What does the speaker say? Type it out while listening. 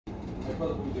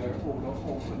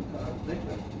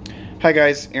Hi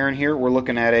guys, Aaron here. We're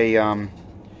looking at a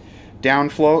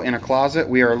downflow in a closet.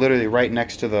 We are literally right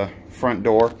next to the front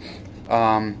door.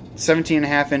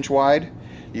 17.5 inch wide.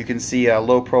 You can see a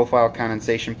low profile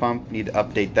condensation pump. Need to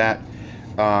update that.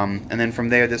 And then from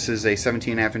there, this is a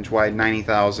 17.5 inch wide,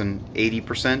 90,000,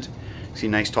 80%. See,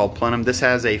 nice tall plenum. This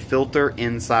has a filter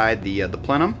inside the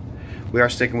plenum. We are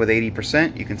sticking with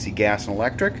 80%. You can see gas and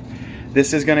electric.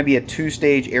 This is going to be a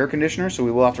 2-stage air conditioner, so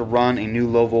we will have to run a new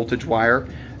low voltage wire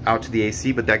out to the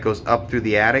AC, but that goes up through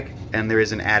the attic, and there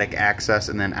is an attic access,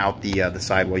 and then out the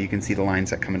sidewall. You can see the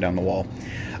lines that coming down the wall.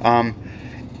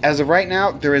 As of right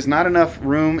now, there is not enough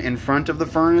room in front of the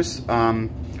furnace.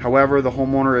 However, the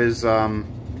homeowner is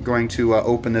going to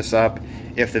open this up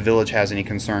if the village has any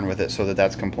concern with it, so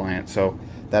that's compliant. So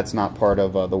that's not part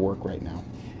of the work right now.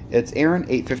 It's Aaron,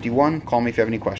 851. Call me if you have any questions.